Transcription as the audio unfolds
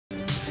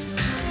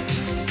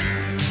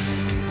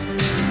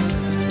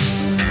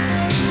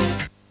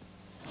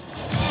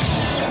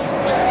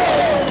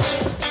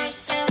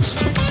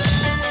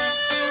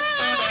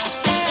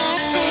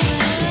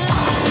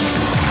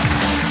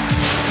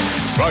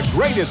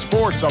biggest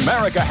sports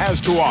America has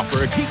to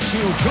offer keeps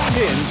you tuned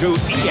in to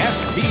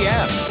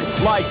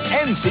ESPN, like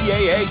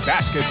NCAA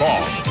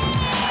basketball.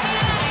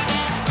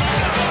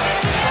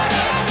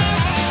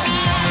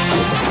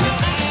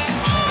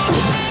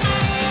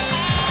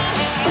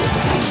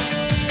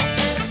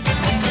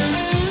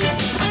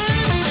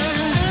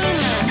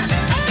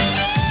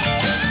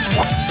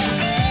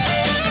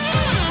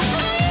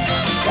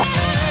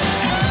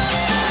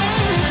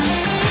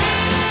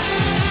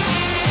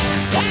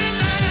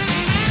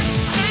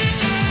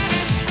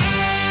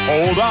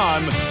 Hold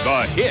on,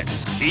 the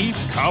hits keep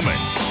coming.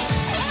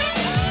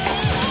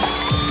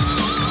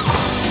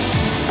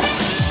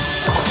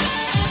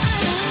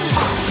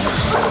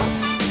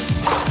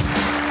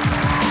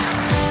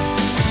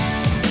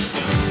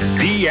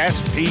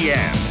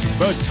 ESPN,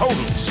 the Total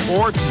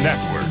Sports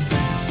Network.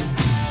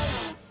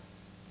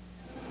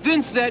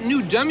 Vince, that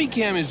new dummy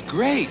cam is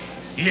great.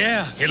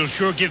 Yeah, it'll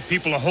sure give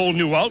people a whole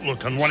new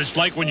outlook on what it's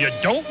like when you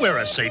don't wear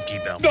a safety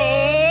belt.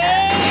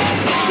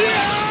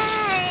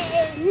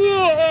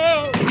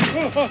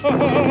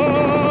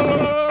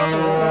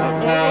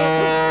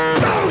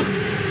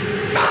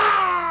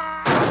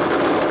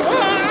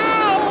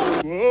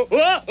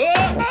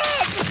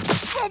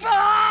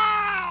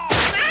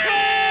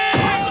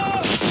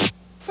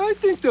 I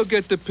think they'll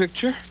get the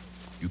picture.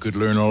 You could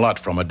learn a lot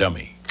from a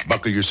dummy.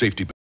 Buckle your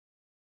safety belt.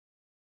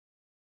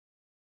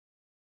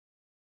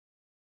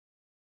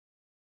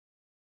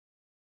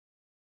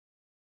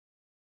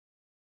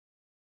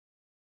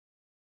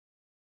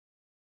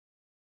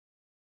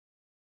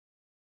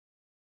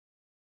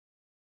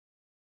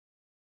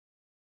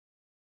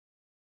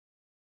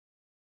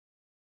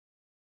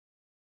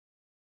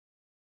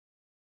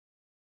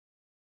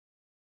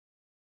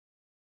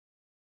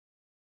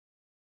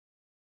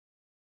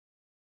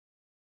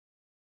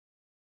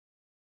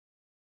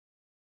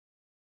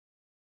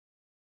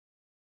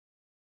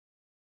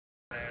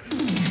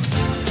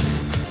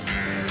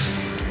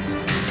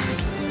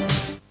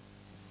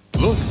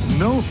 Look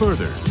no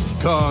further,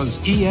 cause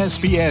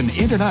ESPN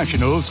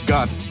International's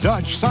got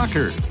Dutch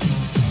soccer.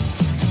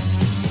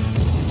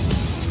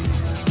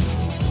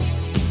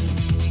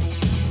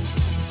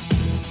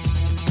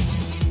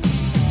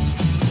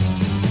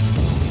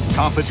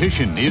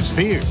 Competition is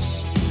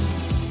fierce,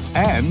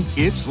 and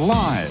it's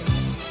live.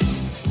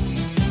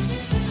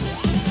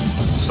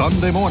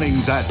 Sunday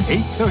mornings at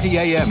 8:30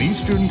 a.m.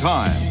 Eastern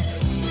Time,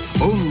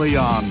 only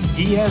on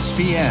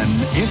ESPN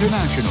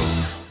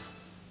International.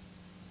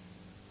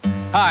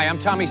 Hi, I'm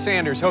Tommy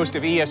Sanders, host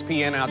of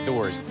ESPN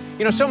Outdoors.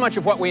 You know, so much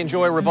of what we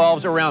enjoy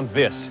revolves around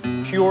this,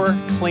 pure,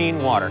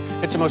 clean water.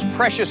 It's the most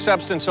precious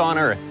substance on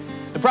Earth.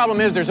 The problem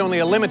is there's only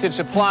a limited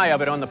supply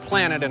of it on the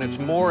planet, and it's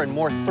more and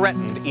more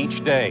threatened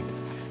each day.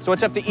 So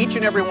it's up to each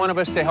and every one of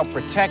us to help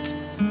protect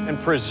and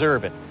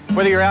preserve it.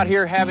 Whether you're out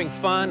here having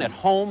fun at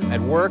home,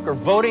 at work, or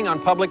voting on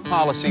public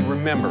policy,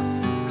 remember,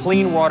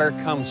 clean water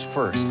comes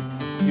first.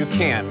 You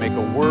can make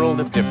a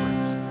world of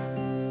difference.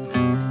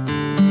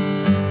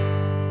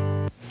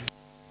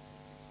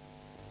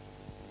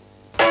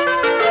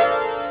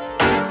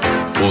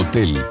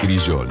 Hotel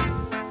Crillon.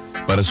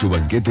 Para su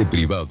banquete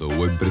privado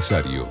o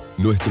empresario,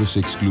 nuestros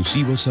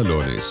exclusivos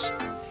salones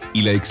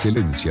y la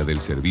excelencia del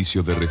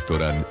servicio de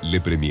restaurant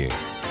Le Premier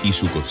y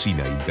su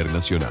cocina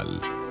internacional.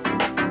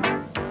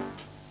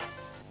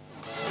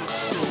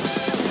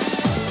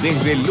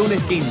 Desde el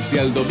lunes 15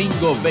 al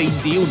domingo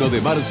 21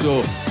 de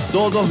marzo,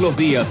 todos los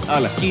días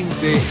a las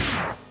 15,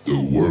 The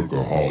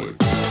Workaholic.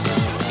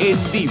 En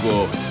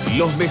vivo,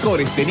 los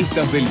mejores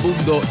tenistas del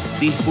mundo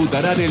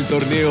disputarán el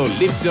torneo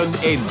Lipton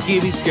en Key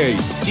Biscayne.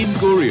 Jim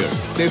Courier,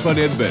 Stefan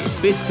Edberg,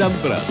 Pete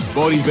Sampras,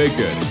 Boris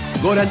Becker,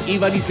 Goran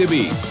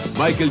Ivanisevic,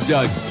 Michael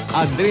Young,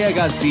 Andrea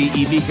Gassi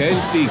y Michael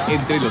Stich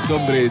entre los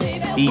hombres,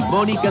 y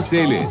Mónica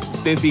Seles,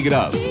 Steffi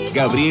Graf,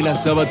 Gabriela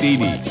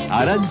Sabatini,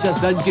 Arantxa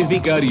Sánchez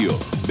Vicario,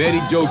 Mary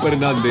Jo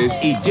Fernández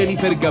y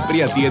Jennifer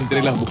Capriati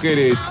entre las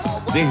mujeres,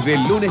 desde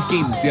el lunes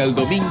 15 al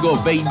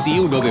domingo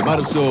 21 de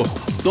marzo,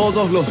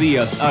 todos los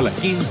días a las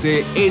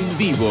 15 en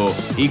vivo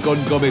y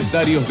con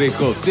comentarios de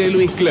José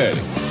Luis Clerc.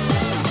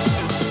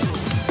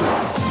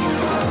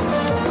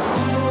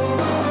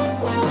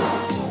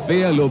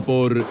 Véalo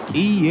por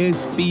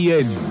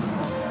ESPN,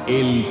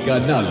 el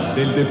canal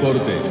del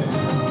deporte.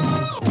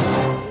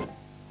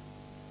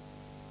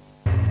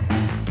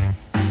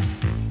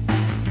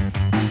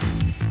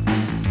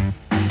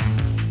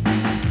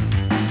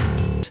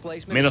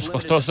 Menos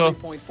costoso.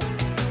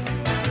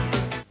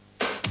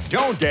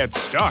 Don't get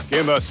stuck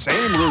in the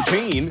same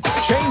routine.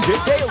 Change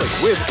it daily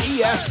with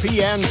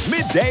ESPN's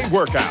Midday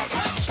Workout.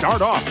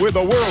 Start off with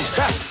the world's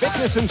best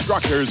fitness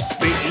instructors,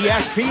 the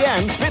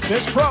ESPN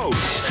Fitness Pros.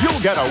 You'll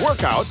get a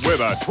workout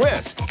with a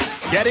twist.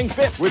 Getting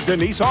Fit with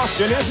Denise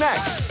Austin is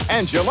next.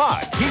 And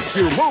July keeps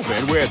you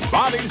moving with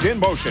Bodies in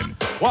Motion.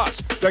 Plus,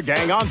 the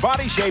gang on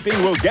body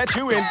shaping will get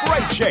you in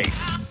great shape.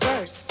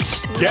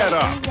 Get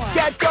up,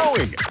 get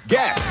going,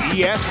 get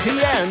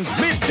ESPN's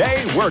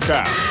Midday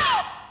Workout.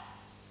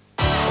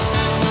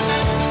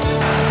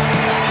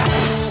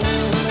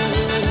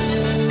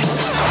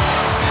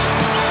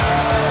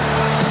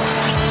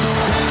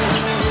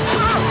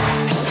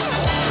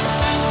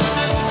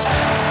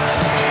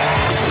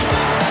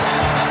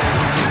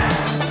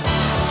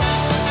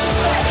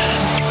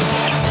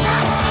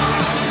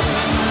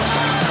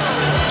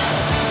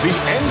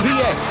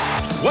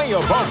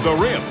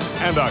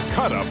 and a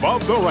cut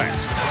above the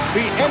rest.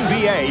 The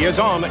NBA is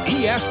on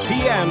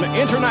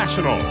ESPN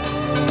International.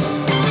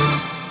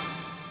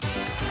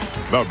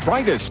 The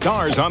brightest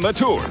stars on the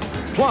tour,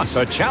 plus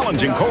a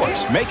challenging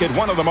course, make it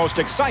one of the most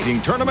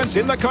exciting tournaments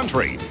in the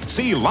country.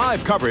 See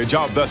live coverage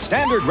of the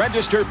Standard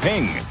Register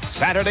Ping,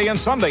 Saturday and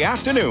Sunday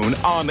afternoon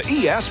on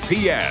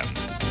ESPN.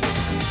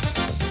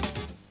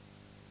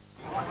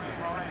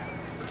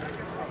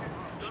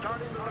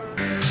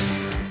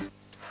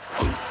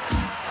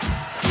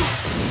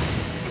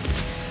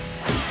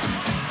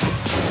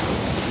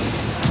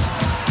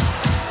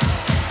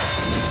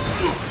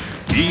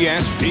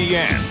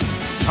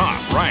 ESPN,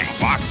 top-ranked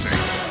boxing.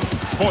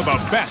 For the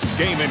best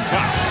game in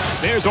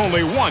town, there's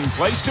only one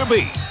place to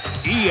be,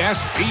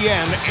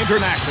 ESPN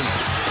International.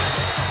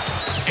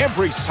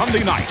 Every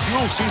Sunday night,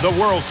 you'll see the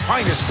world's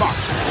finest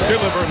boxers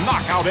deliver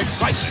knockout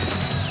excitement.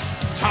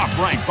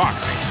 Top-ranked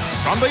boxing,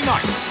 Sunday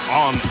nights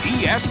on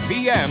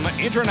ESPN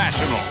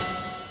International.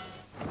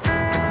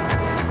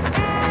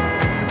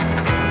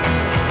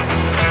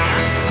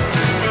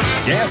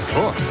 Get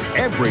hooked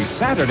every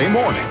Saturday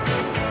morning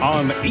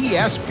on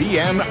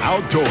ESPN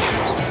Outdoors.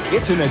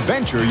 It's an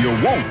adventure you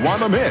won't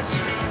want to miss.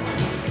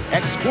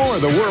 Explore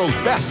the world's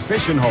best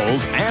fishing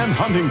holes and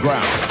hunting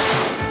grounds.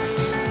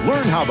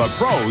 Learn how the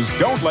pros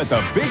don't let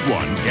the big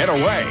one get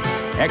away.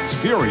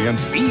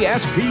 Experience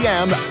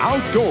ESPN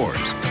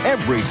Outdoors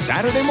every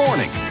Saturday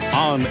morning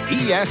on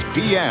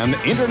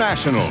ESPN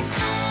International.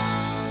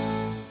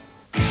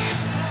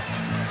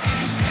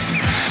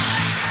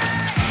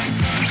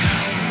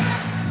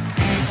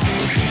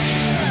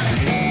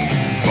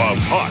 The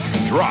puck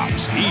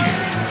drops here.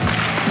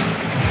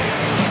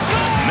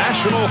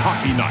 National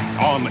Hockey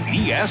Night on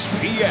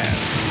ESPN.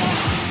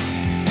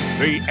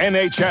 The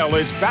NHL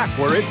is back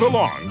where it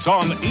belongs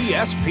on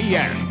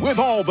ESPN with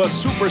all the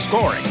super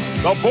scoring,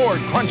 the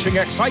board-crunching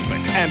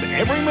excitement, and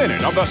every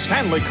minute of the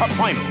Stanley Cup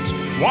Finals.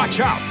 Watch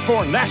out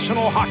for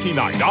National Hockey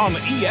Night on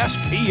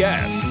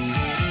ESPN.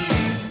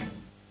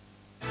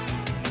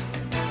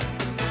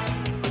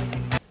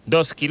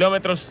 2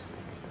 kilómetros,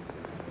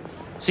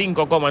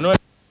 5,9.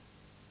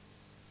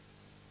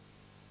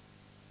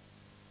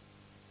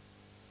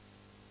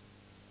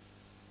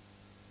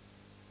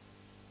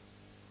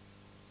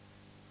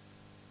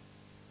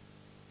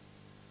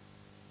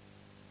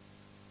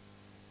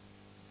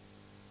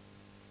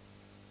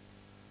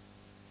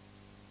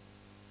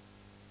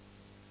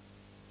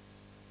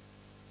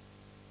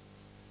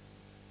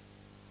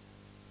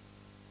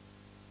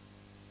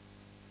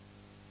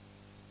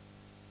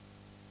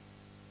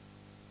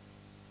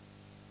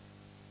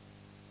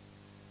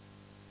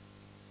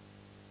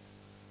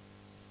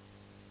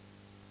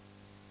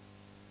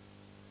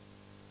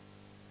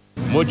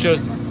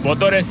 Muchos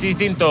motores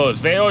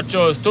distintos,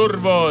 V8,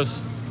 turbos,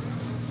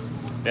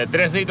 de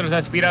 3 litros de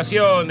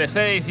aspiración, de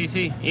 6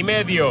 y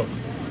medio,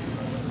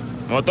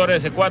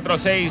 motores de 4 o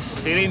 6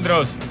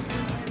 cilindros,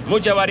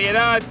 mucha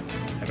variedad.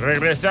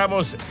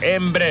 Regresamos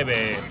en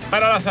breve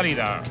para la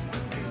salida.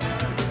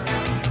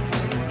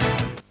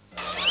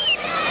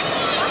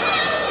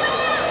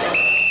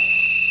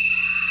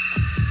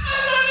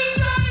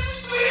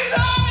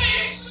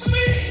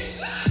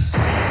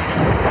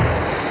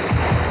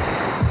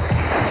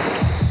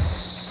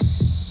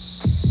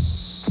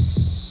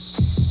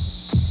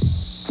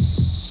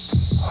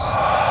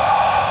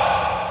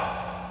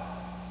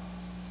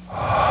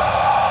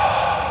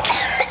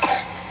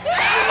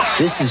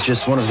 This is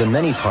just one of the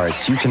many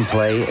parts you can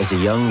play as a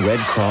young Red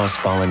Cross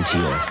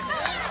volunteer.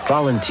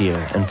 Volunteer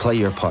and play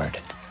your part.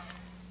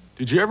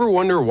 Did you ever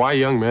wonder why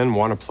young men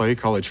want to play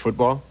college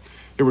football?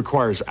 It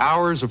requires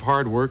hours of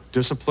hard work,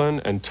 discipline,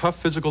 and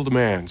tough physical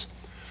demands.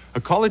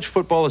 A College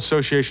Football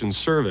Association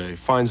survey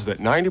finds that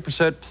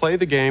 90% play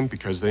the game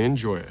because they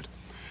enjoy it.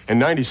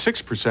 And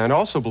 96%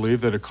 also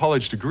believe that a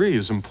college degree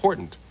is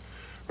important.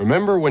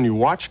 Remember when you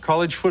watch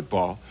college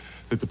football,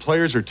 that the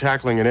players are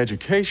tackling an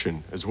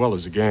education as well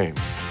as a game.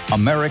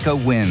 America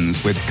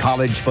wins with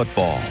college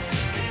football.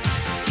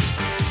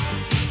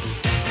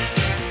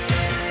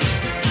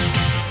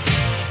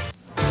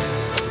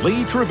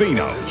 Lee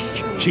Trevino,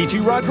 Chichi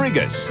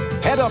Rodriguez,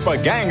 head up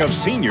a gang of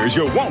seniors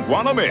you won't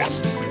want to miss.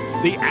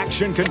 The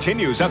action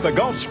continues at the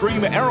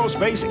Gulfstream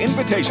Aerospace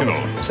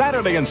Invitational,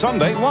 Saturday and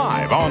Sunday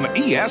live on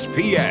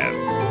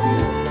ESPN.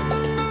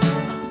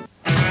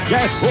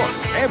 Get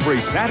hooked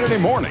every Saturday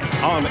morning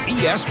on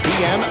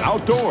ESPN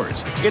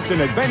Outdoors. It's an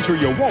adventure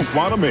you won't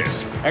want to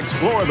miss.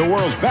 Explore the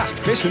world's best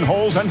fishing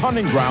holes and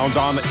hunting grounds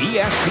on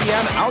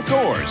ESPN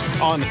Outdoors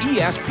on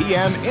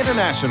ESPN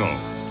International.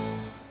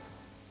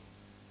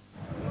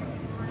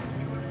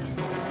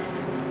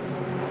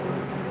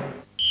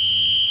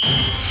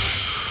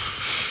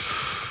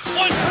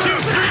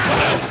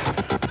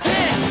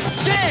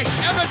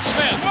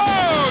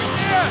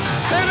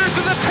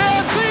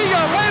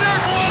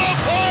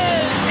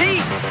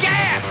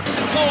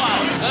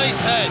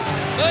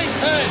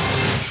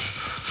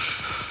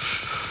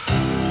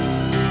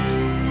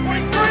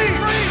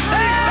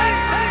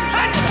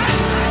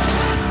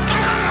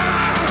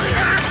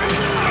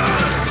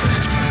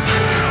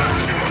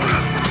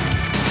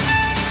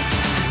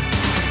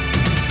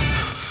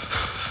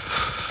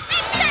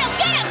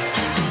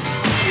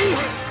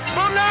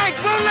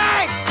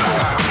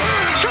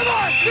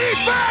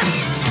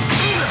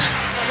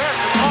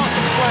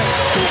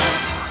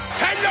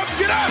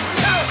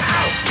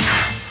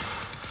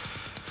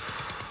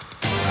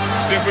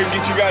 See if we can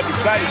get you guys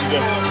excited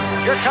today.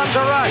 Here comes a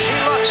rush. He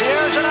looks, he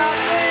airs it out.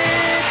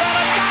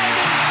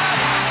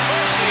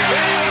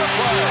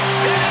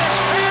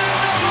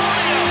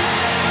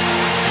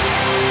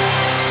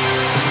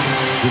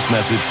 This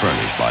message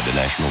furnished by the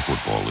National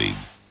Football League.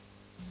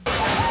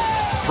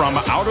 From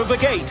out of the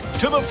gate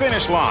to the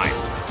finish line,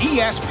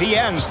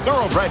 ESPN's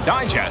Thoroughbred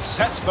Digest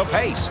sets the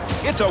pace.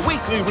 It's a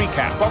weekly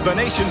recap of the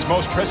nation's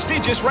most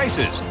prestigious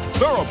races.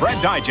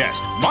 Thoroughbred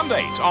Digest,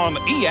 Mondays on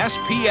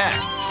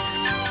ESPN.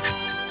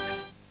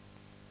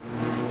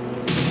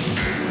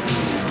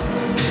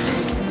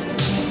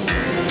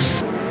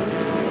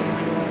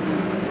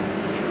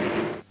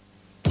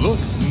 Look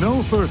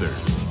no further,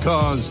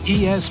 cause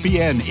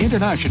ESPN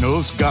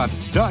International's got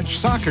Dutch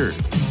soccer.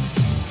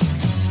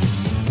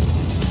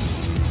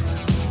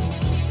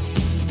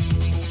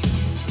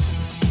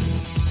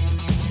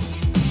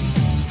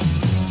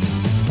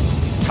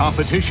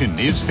 Competition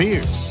is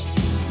fierce,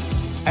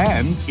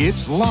 and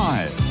it's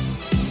live.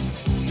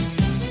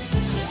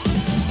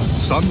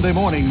 Sunday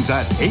mornings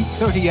at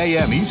 8:30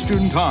 a.m.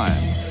 Eastern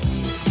Time,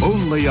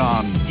 only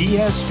on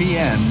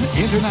ESPN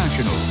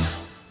International.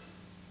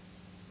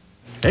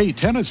 Hey,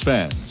 tennis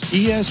fans,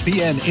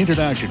 ESPN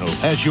International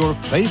has your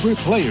favorite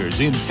players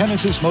in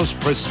tennis's most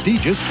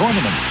prestigious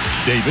tournaments.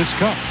 Davis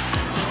Cup,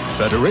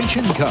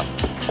 Federation Cup,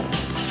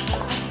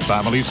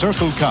 Family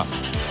Circle Cup,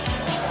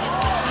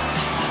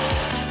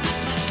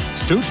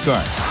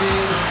 Stuttgart,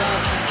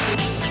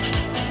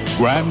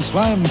 Grand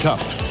Slam Cup,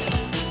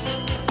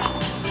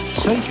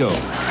 Seiko,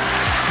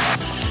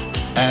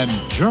 and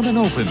German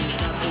Open.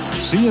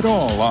 See it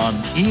all on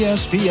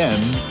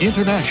ESPN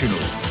International.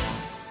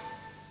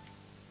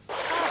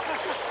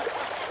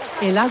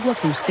 El agua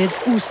que usted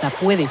usa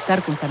puede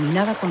estar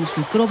contaminada con los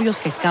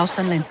microbios que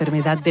causan la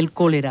enfermedad del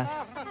cólera.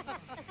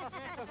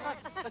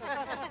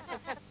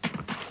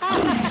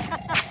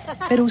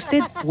 Pero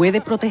usted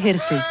puede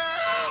protegerse.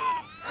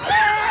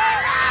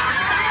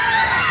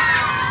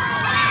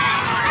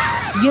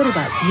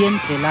 Hierva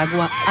siempre el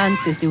agua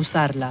antes de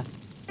usarla.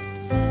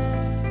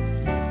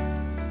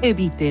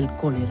 Evite el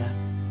cólera.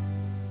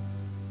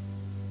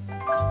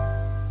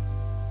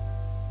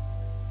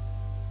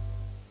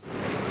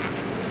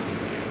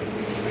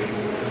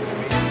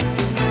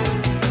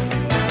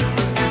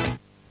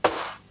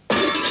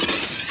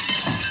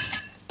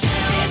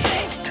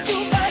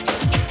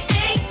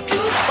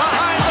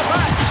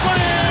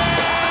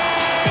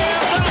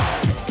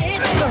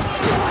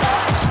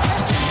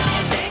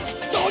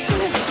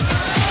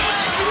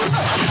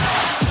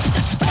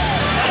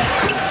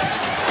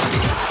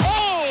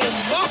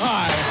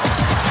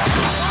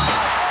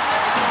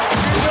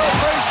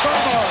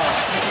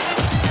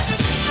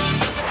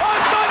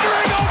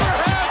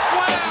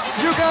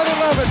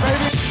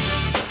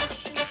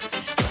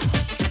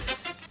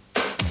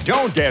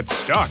 Don't get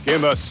stuck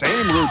in the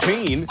same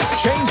routine.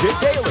 Change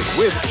it daily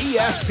with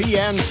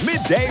ESPN's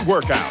Midday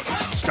Workout.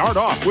 Start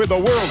off with the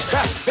world's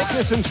best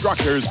fitness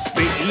instructors,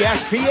 the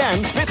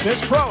ESPN Fitness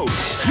Pros.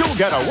 You'll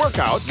get a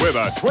workout with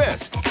a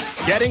twist.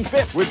 Getting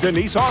Fit with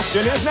Denise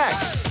Austin is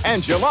next.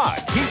 And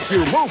July keeps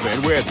you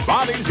moving with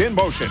Bodies in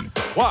Motion.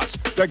 Plus,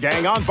 the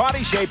gang on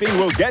body shaping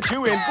will get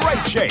you in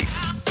great shape.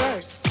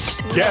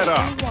 Get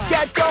up,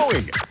 get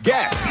going,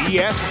 get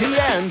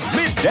ESPN's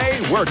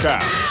Midday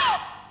Workout.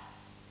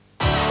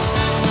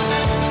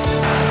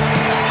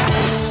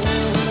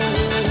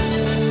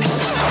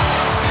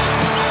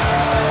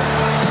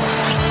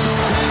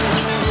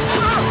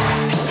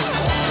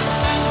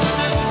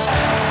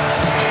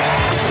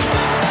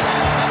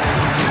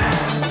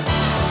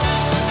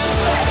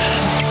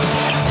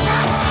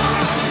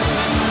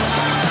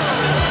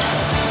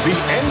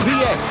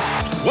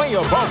 Way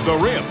above the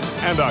rim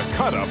and a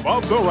cut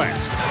above the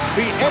rest.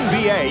 The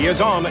NBA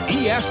is on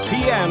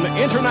ESPN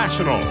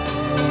International.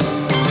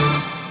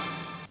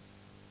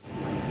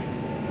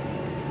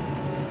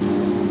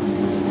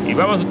 Y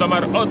vamos a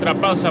tomar otra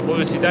pausa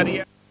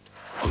publicitaria.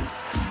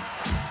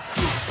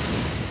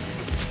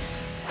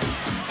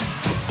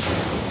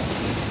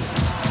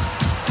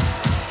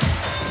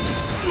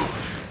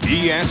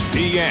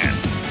 ESPN,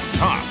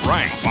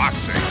 top-ranked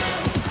boxing.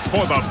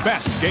 For the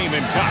best game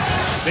in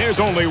town, there's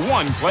only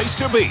one place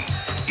to be,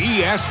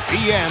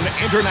 ESPN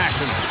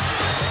International.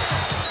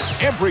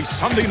 Every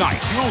Sunday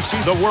night, you'll see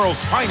the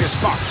world's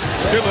finest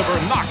boxers deliver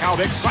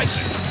knockout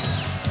excitement.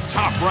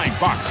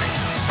 Top-ranked boxing,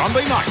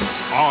 Sunday nights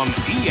on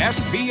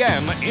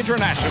ESPN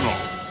International.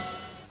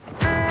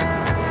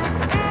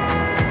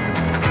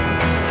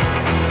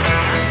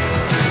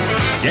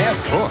 Get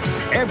hooked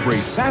every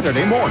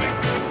Saturday morning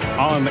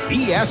on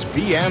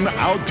ESPN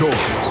Outdoors.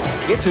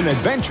 It's an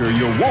adventure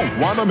you won't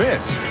want to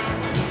miss.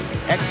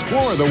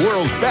 Explore the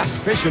world's best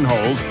fishing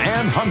holes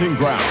and hunting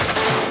grounds.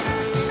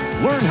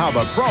 Learn how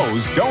the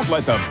pros don't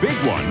let the big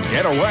one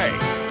get away.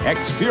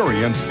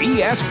 Experience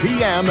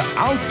ESPN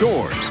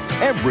Outdoors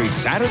every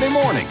Saturday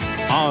morning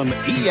on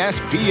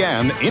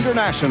ESPN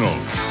International.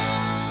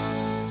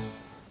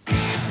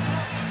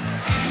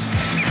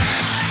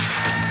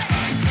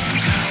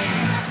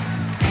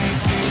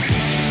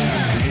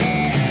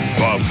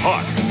 The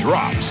puck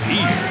drops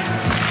here.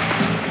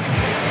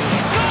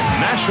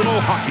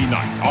 National Hockey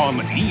Night on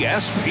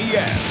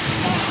ESPN.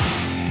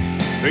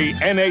 The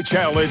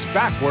NHL is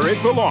back where it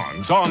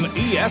belongs on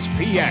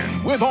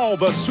ESPN with all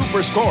the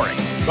super scoring,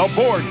 the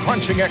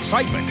board-crunching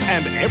excitement,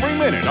 and every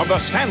minute of the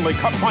Stanley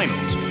Cup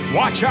Finals.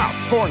 Watch out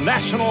for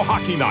National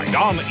Hockey Night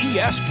on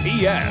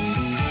ESPN.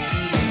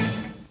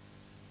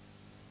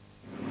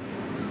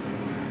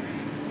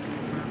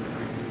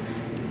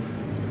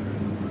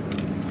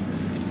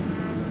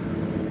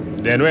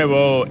 De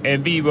nuevo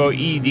en vivo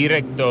y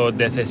directo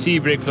desde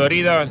Seabrook,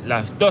 Florida,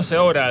 las 12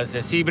 horas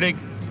de Seabrook.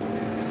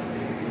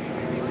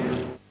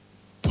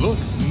 Look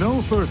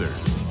no further,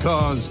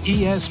 cause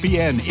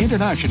ESPN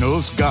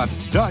International's got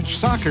Dutch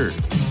soccer.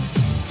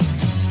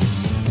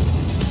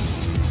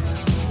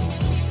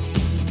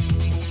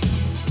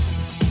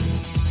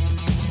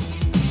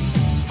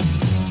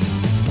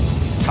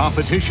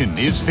 Competition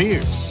is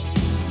fierce,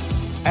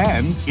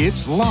 and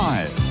it's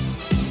live.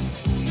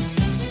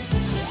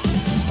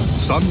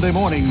 Sunday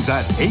mornings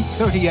at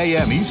 8:30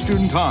 a.m.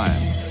 Eastern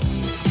Time,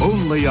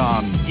 only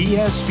on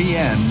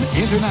ESPN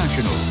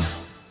International.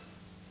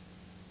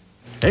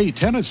 Hey,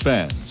 tennis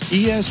fans,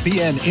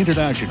 ESPN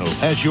International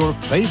has your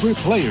favorite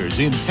players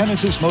in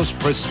tennis's most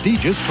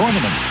prestigious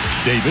tournaments.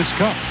 Davis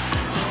Cup,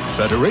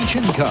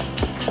 Federation Cup,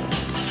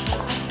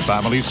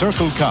 Family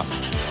Circle Cup,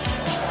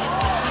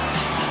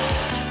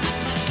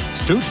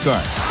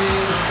 Stuttgart,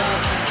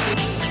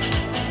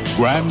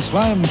 Grand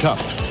Slam Cup,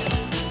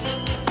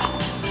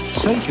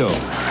 Seiko,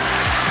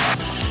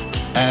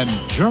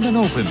 and German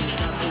Open.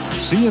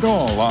 See it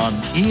all on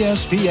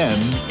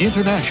ESPN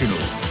International.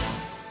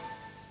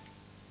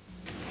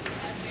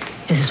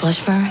 Mrs.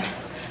 Washburn,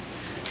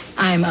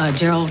 I'm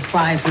Gerald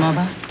Fry's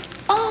mother.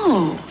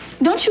 Oh,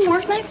 don't you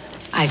work nights?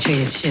 I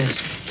traded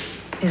shifts.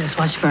 Mrs.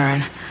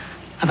 Washburn,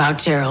 about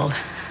Gerald.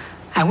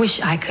 I wish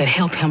I could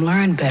help him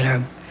learn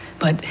better,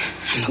 but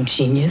I'm no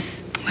genius.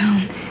 Well,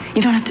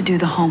 you don't have to do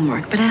the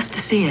homework, but ask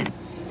to see it.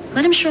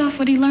 Let him show off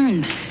what he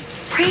learned.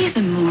 Praise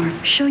him more.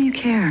 Show you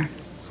care.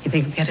 You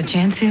think we got a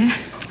chance here?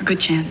 A good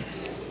chance.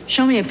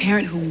 Show me a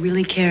parent who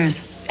really cares,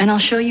 and I'll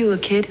show you a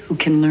kid who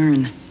can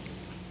learn.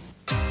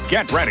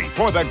 Get ready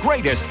for the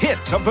greatest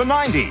hits of the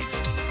 90s.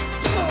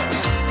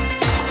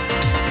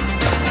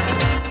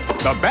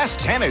 The best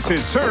tennis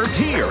is served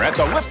here at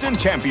the Lipton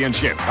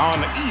Championship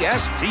on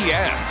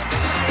ESPN.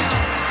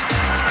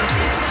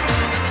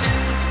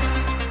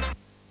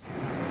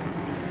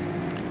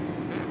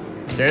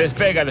 Se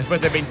despega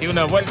después de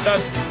 21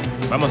 vueltas.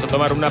 Vamos a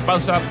tomar una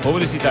pausa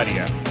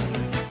publicitaria.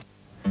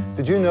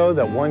 Did you know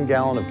that 1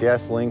 gallon of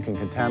gasoline can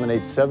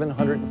contaminate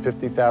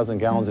 750,000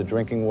 gallons of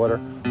drinking water?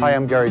 Hi,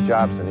 I'm Gary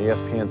Jobson,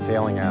 ESPN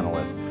sailing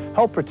analyst.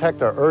 Help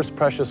protect our Earth's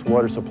precious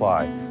water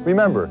supply.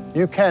 Remember,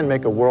 you can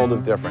make a world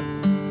of difference.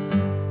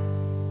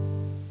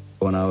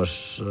 When I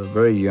was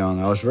very young,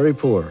 I was very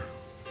poor.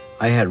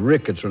 I had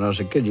rickets when I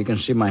was a kid. You can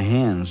see my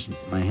hands.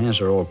 My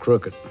hands are all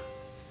crooked.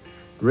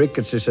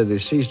 Rickets is a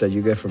disease that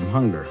you get from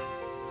hunger.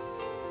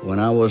 When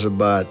I was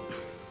about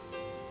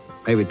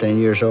maybe 10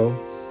 years old,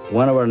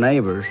 one of our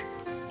neighbors,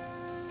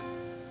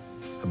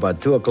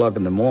 about 2 o'clock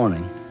in the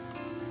morning,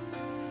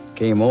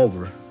 came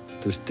over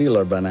to steal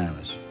our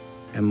bananas.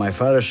 And my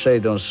father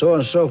said, "Don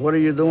so-and-so, what are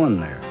you doing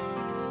there?"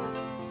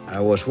 I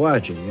was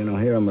watching, you know,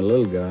 here I'm a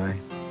little guy.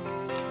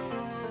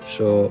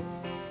 So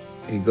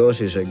he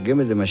said, "Give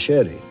me the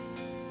machete."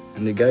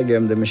 And the guy gave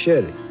him the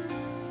machete.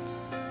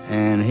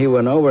 And he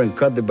went over and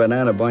cut the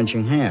banana bunch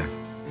in half.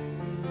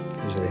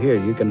 He said, "Here,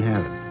 you can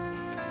have it."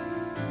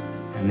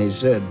 And he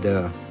said,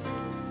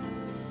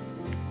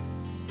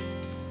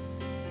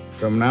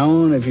 "From now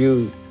on, if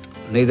you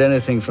need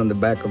anything from the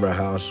back of our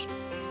house,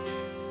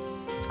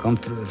 come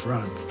through the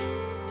front."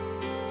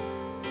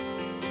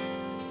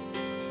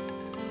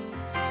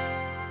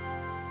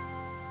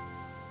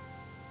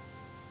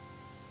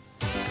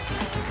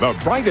 The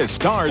brightest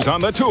stars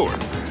on the tour,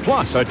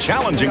 plus a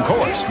challenging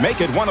course,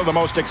 make it one of the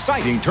most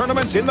exciting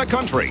tournaments in the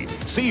country.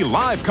 See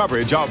live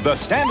coverage of the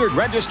Standard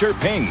Register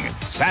Ping,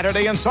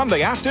 Saturday and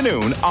Sunday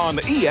afternoon on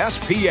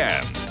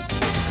ESPN.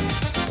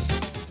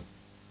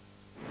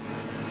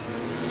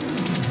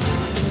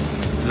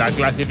 La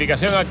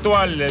clasificación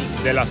actual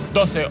de las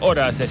 12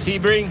 horas de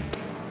Sebring.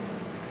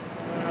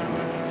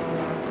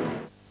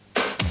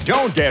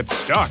 Don't get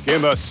stuck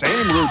in the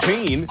same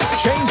routine.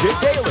 Change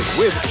it daily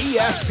with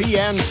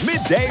ESPN's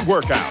Midday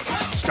Workout.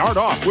 Start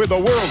off with the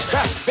world's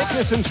best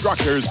fitness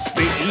instructors,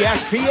 the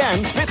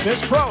ESPN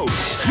Fitness Pros.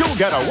 You'll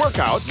get a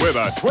workout with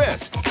a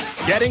twist.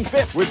 Getting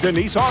Fit with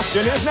Denise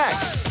Austin is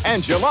next.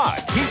 And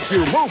July keeps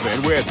you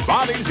moving with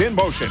Bodies in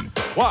Motion.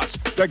 Plus,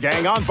 the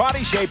gang on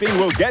body shaping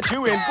will get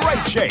you in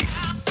great shape.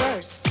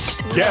 First,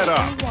 get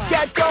up,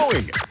 get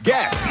going,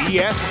 get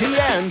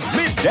ESPN's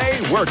Midday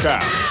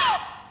Workout.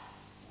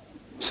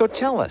 So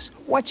tell us,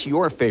 what's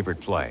your favorite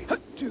play?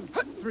 2,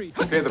 3.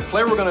 Okay, the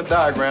play we're going to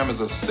diagram is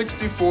a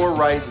 64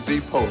 right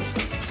Z post.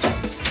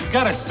 You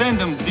got to send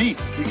them deep.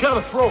 You got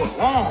to throw it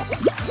long.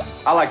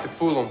 I like to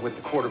fool them with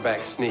the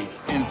quarterback sneak.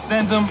 And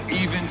send them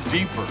even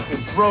deeper.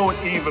 And throw it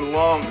even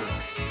longer.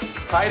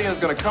 Tight end's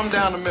going to come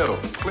down the middle,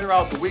 clear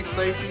out the weak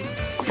safety,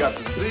 got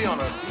the 3 on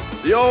a...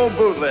 The old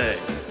bootleg.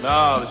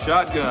 No, the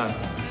shotgun.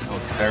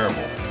 Smells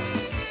terrible.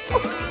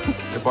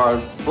 If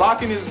our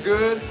blocking is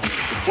good,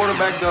 the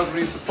quarterback does what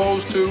he's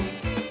supposed to,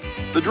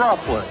 the drop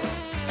play.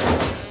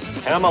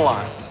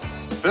 Hammerline.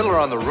 Fiddler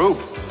on the roof.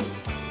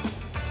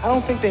 I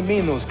don't think they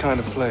mean those kind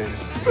of plays.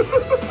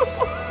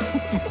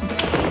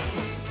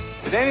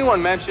 Did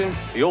anyone mention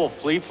the old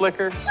flea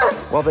flicker?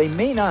 Well, they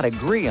may not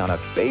agree on a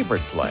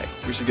favorite play.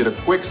 We should get a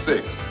quick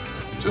 6.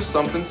 Just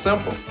something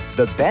simple.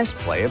 The best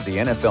play of the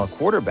NFL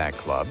Quarterback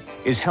Club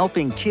is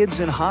helping kids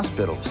in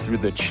hospitals through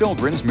the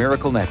Children's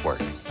Miracle Network.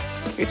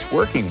 It's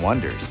working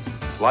wonders.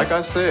 Like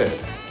I said,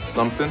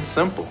 something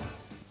simple.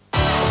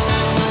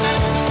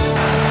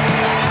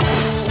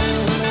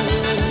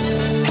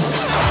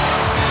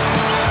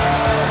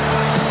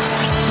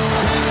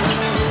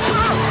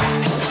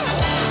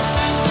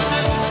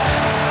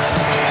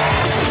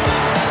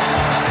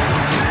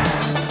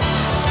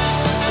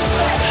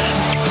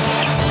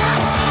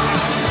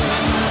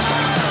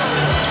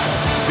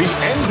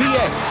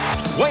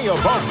 Way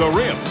above the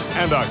rim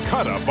and a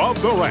cut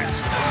above the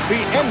rest. The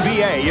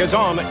NBA is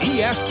on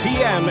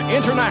ESPN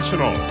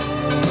International.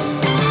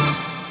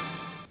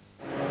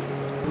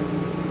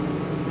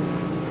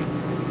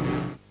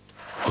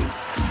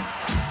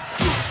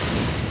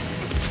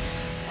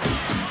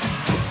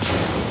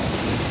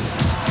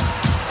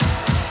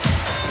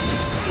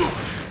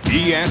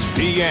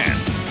 ESPN,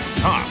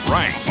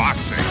 top-ranked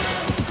boxing.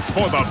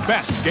 For the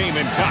best game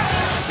in town,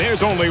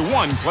 there's only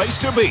one place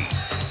to be.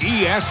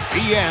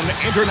 ESPN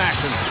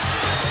International.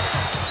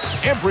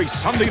 Every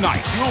Sunday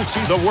night, you'll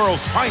see the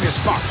world's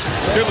finest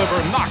boxers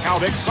deliver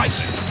knockout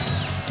excitement.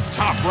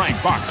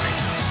 Top-ranked boxing,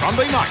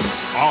 Sunday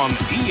nights on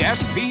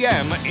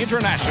ESPN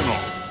International.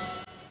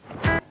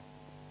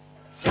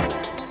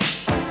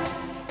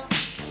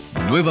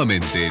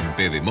 Nuevamente en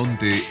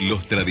Pedemonte,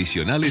 los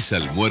tradicionales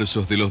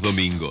almuerzos de los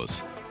domingos.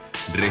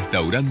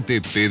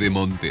 Restaurante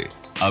Pedemonte,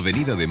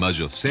 Avenida de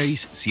Mayo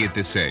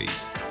 676.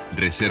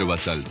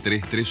 Reservas al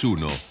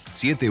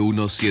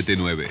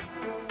 331-7179.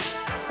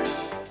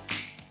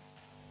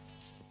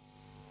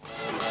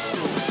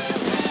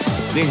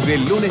 Desde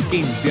el lunes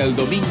 15 al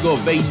domingo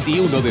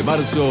 21 de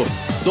marzo,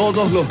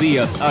 todos los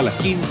días a las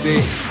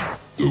 15,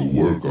 The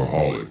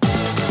Workaholic.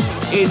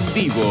 En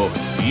vivo,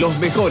 los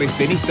mejores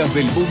tenistas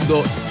del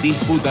mundo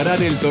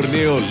disputarán el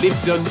torneo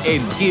Lipton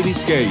en Key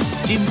Biscayne.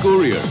 Jim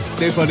Courier,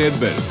 Stefan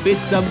Edberg,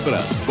 Pete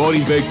Sampras,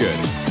 Boris Becker,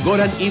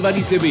 Goran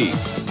Ivanisevic,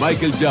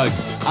 Michael Young,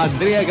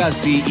 Andrea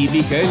Gassi y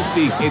Michael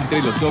Stich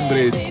entre los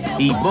hombres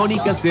y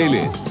Mónica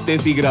Seles,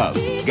 Steffi Graf,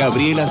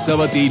 Gabriela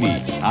Sabatini,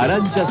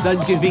 Arantxa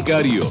Sánchez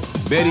Vicario,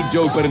 Mary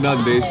Jo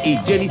Fernández y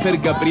Jennifer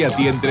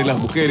Capriati entre las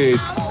mujeres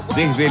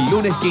desde el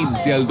lunes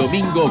 15 al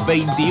domingo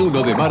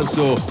 21 de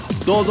marzo,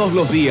 todos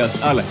los días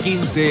a las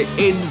 15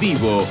 en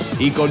vivo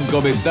y con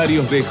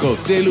comentarios de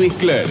José Luis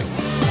Clerc.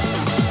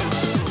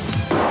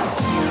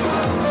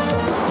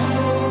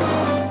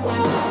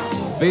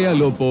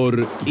 Véalo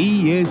por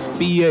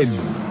ESPN,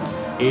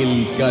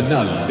 el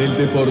canal del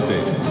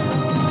deporte.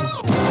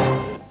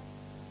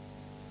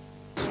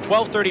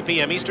 12:30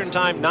 p.m. Eastern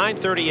Time,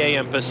 9:30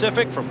 a.m.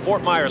 Pacific from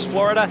Fort Myers,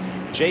 Florida.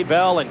 Jay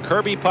Bell and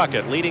Kirby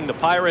Puckett leading the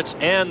Pirates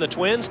and the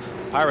Twins.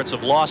 Pirates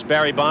have lost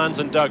Barry Bonds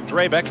and Doug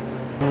Drabeck.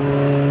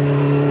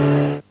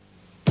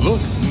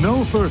 Look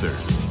no further,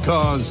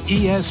 cause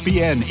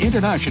ESPN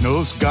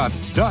International's got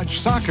Dutch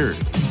soccer.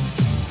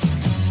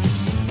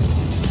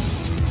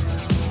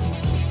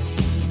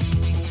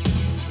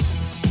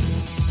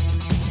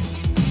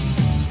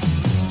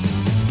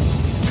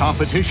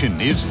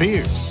 Competition is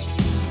fierce,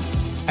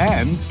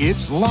 and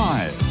it's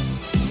live.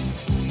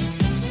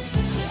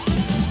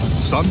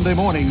 Sunday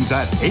mornings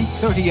at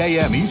 8:30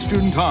 a.m.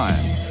 Eastern Time,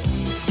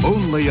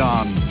 only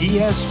on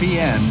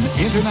ESPN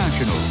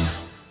International.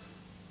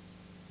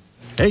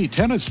 Hey,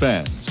 tennis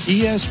fans,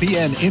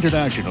 ESPN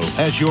International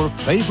has your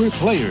favorite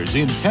players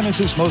in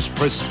tennis's most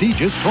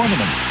prestigious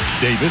tournaments.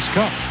 Davis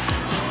Cup,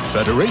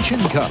 Federation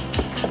Cup,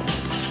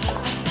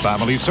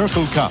 Family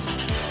Circle Cup,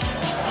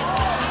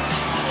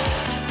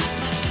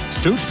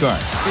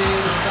 Stuttgart,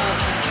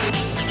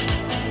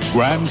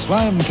 Grand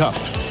Slam Cup,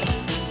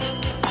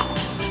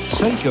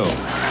 Seiko,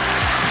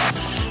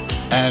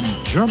 and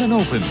German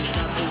Open.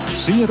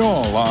 See it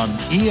all on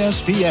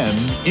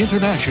ESPN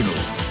International.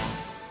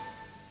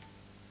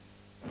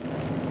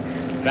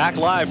 Back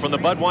live from the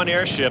Bud One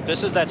airship.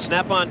 This is that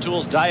Snap-on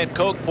Tools Diet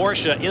Coke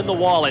Porsche in the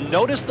wall. And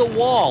notice the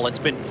wall. It's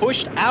been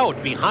pushed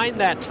out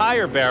behind that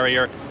tire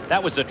barrier.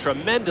 That was a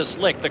tremendous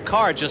lick. The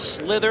car just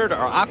slithered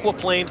or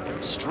aquaplaned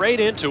straight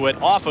into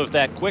it off of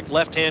that quick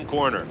left-hand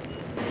corner.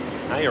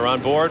 Now you're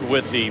on board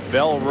with the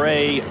Bel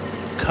Ray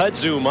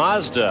Kudzu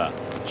Mazda.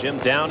 Jim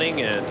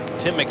Downing and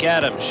Tim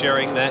McAdams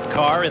sharing that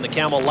car in the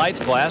Camel Lights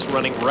class,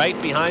 running right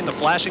behind the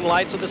flashing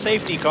lights of the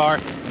safety car.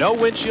 No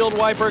windshield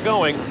wiper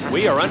going.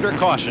 We are under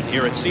caution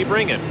here at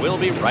Sebring, and we'll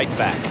be right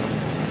back.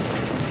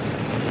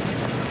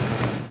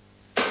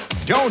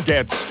 Don't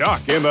get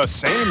stuck in the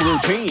same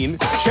routine.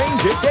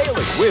 Change it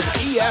daily with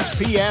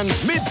ESPN's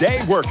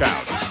Midday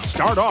Workout.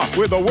 Start off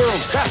with the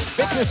world's best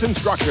fitness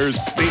instructors,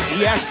 the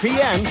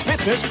ESPN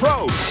Fitness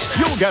Pros.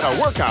 You'll get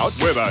a workout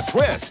with a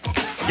twist.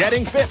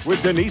 Getting Fit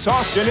with Denise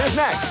Austin is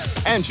next.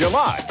 And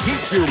July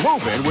keeps you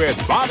moving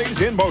with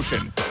Bodies in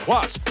Motion.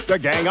 Plus, the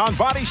gang on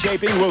body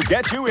shaping will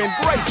get you in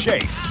great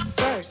shape.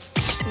 First,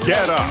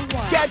 get up,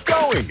 get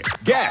going,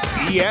 get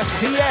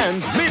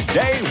ESPN's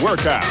Midday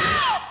Workout.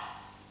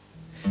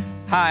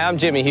 Hi, I'm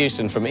Jimmy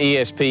Houston from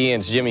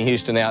ESPN's Jimmy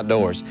Houston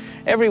Outdoors.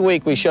 Every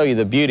week we show you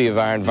the beauty of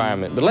our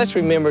environment, but let's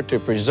remember to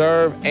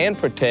preserve and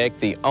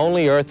protect the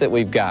only earth that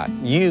we've got.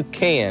 You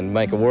can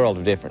make a world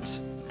of difference.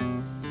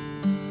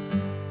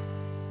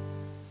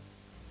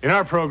 In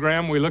our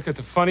program, we look at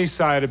the funny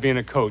side of being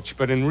a coach,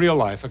 but in real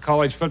life, a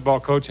college football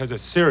coach has a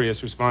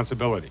serious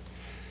responsibility.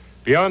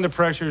 Beyond the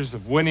pressures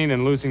of winning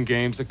and losing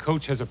games, the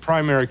coach has a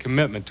primary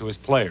commitment to his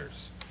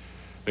players.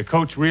 The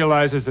coach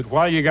realizes that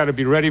while you got to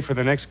be ready for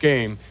the next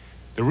game,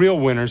 the real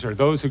winners are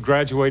those who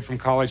graduate from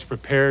college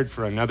prepared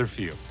for another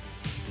field.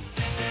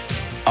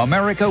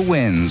 America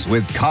wins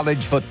with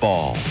college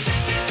football.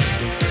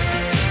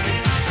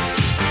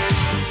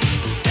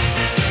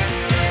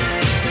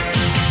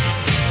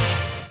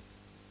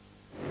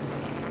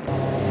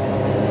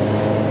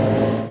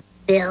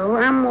 Bill,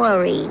 I'm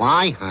worried.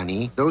 Why,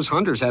 honey? Those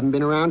hunters haven't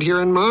been around here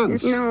in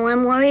months. No,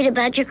 I'm worried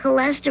about your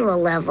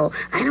cholesterol level.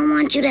 I don't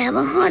want you to have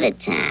a heart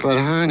attack. But,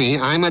 honey,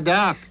 I'm a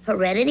duck.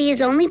 Heredity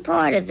is only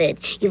part of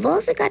it. You've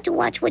also got to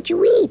watch what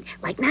you eat,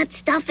 like not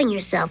stuffing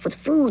yourself with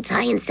foods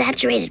high in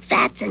saturated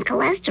fats and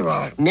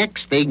cholesterol.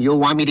 Next thing, you'll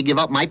want me to give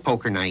up my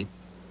poker night.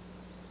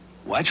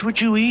 Watch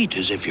what you eat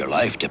as if your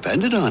life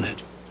depended on it.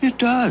 It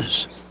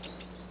does.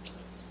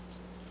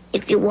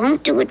 If you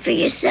won't do it for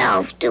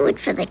yourself, do it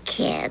for the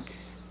kids.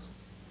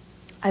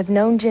 I've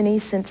known Jenny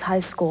since high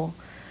school,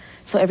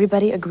 so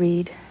everybody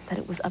agreed that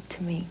it was up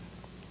to me.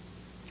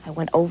 I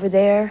went over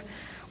there,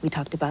 we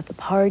talked about the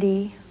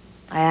party.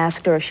 I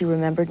asked her if she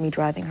remembered me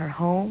driving her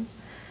home.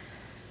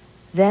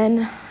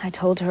 Then I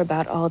told her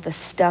about all the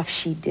stuff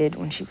she did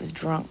when she was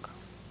drunk.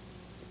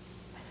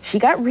 She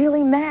got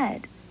really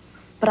mad,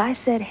 but I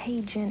said,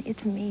 hey, Jen,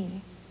 it's me.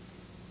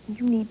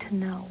 You need to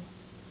know.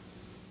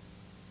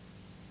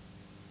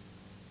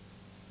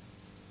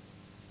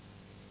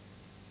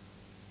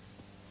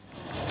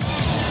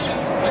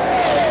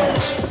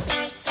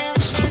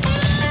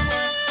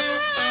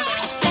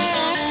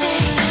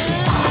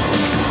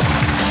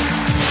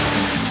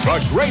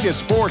 The greatest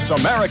sports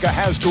America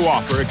has to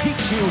offer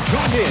keeps you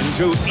tuned in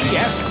to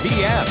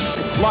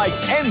ESPN, like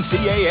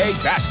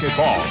NCAA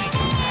basketball.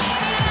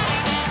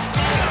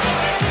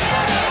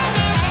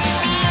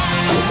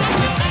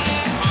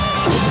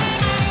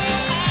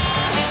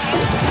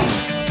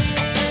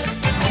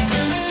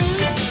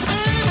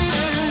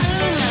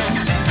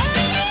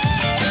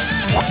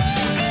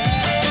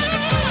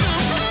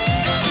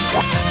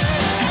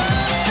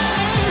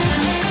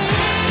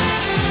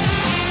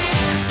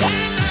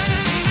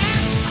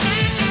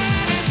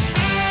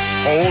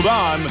 Hold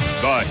on,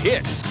 the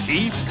hits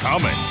keep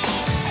coming.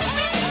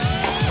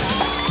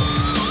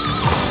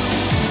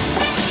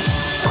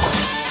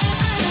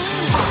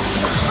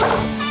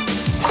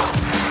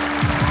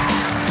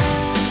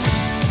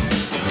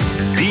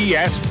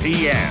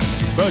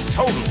 ESPN, the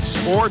Total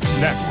Sports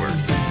Network.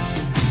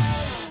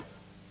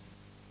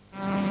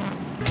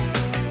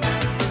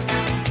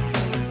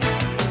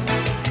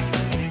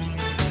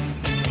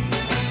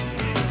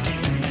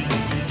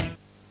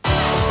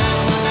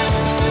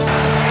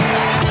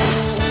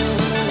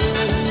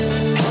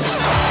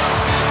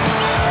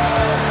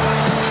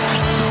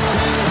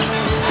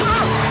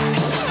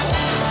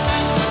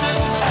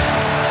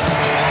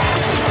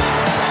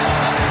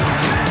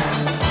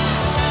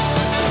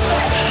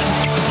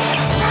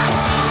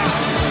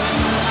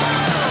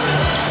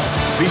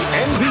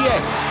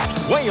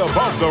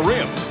 Above the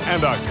rim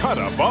and a cut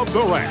above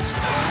the rest.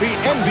 The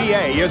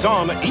NBA is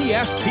on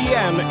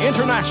ESPN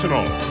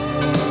International.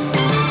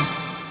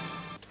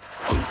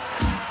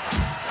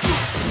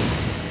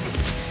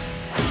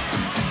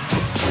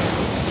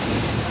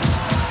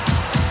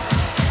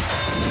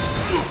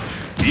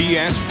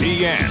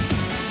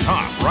 ESPN,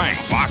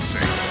 top-ranked boxing.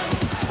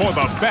 For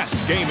the best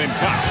game in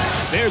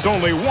town, there's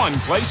only one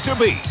place to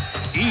be,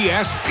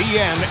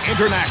 ESPN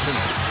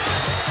International.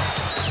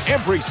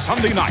 Every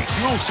Sunday night,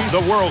 you'll see the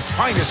world's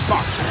finest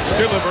boxers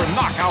deliver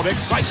knockout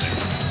excitement.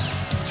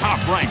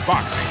 Top-ranked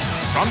boxing,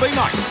 Sunday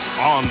nights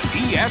on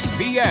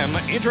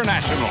ESPN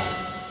International.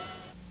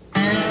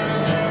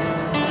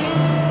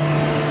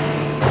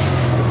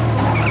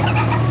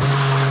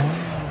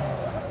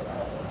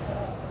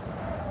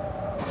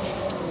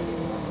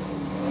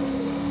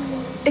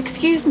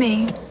 Excuse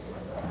me.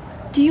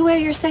 Do you wear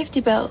your safety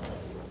belt?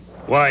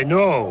 Why,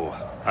 no.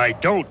 I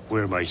don't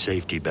wear my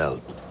safety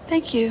belt.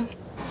 Thank you.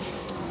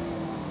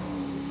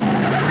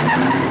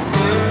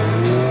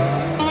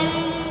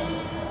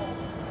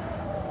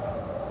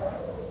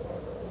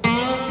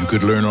 You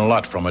could learn a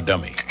lot from a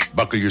dummy.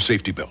 Buckle your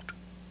safety belt.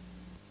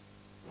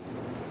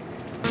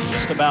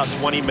 Just about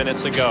 20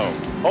 minutes ago.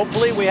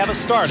 Hopefully we have a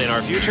start in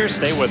our future.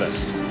 Stay with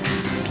us.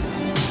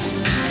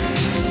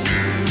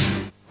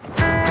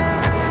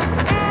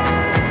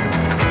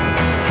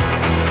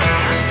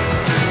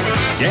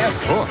 Get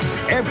hooked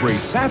every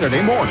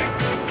Saturday morning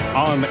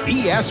on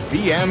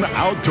ESPN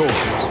Outdoors.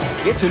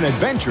 It's an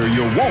adventure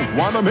you won't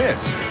want to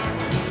miss.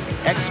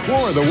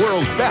 Explore the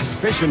world's best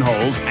fishing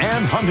holes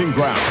and hunting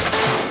grounds.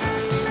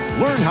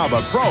 Learn how the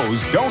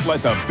pros don't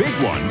let the big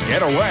one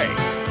get away.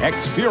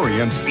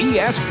 Experience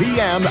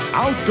ESPN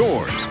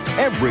Outdoors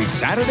every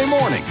Saturday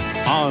morning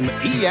on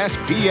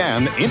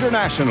ESPN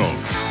International.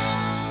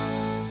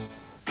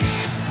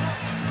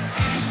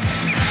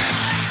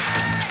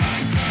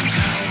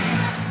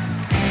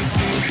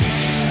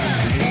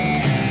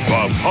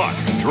 The puck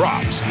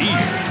drops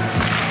here.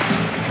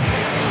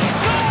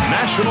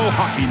 National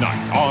Hockey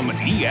Night on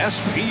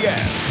ESPN.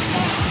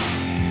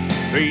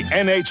 The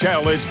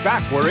NHL is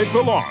back where it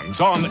belongs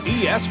on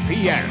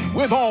ESPN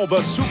with all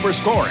the super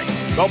scoring,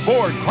 the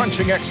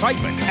board-crunching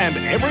excitement, and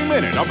every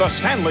minute of the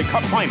Stanley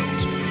Cup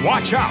Finals.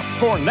 Watch out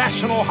for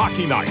National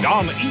Hockey Night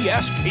on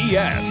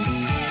ESPN.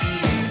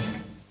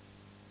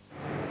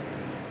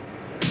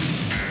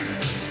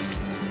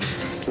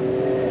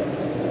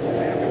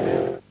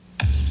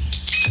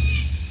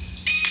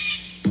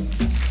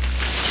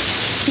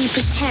 He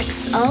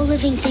protects all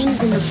living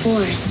things in the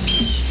forest.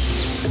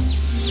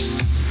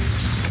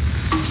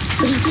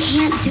 But he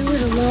can't do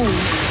it alone.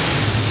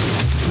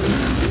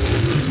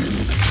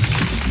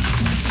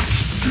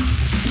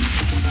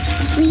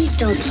 Please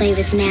don't play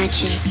with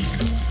matches.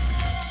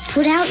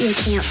 Put out your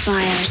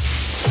campfires.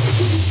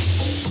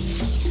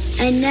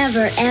 And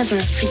never, ever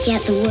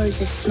forget the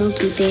words of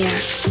Smokey Bear.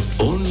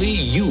 Only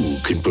you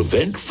can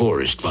prevent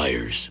forest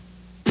fires.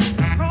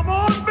 Come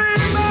on, baby!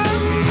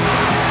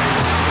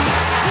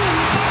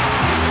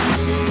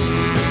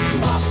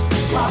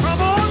 Come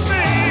on,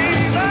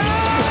 baby!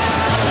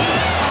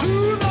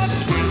 Do the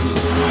twist.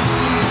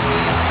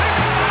 Take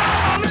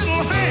a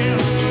little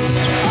hand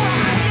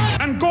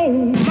and go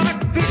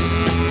like this.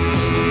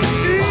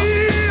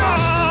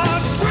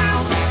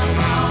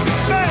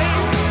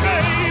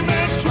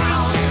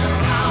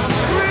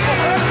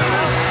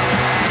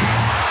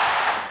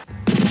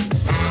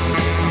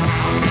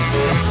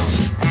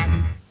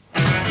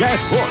 Get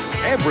hooked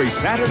every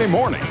Saturday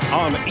morning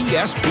on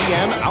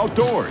ESPN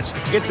Outdoors.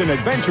 It's an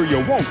adventure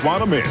you won't want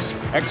to miss.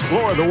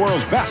 Explore the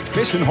world's best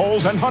fishing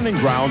holes and hunting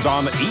grounds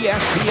on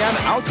ESPN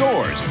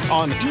Outdoors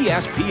on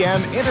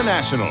ESPN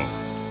International.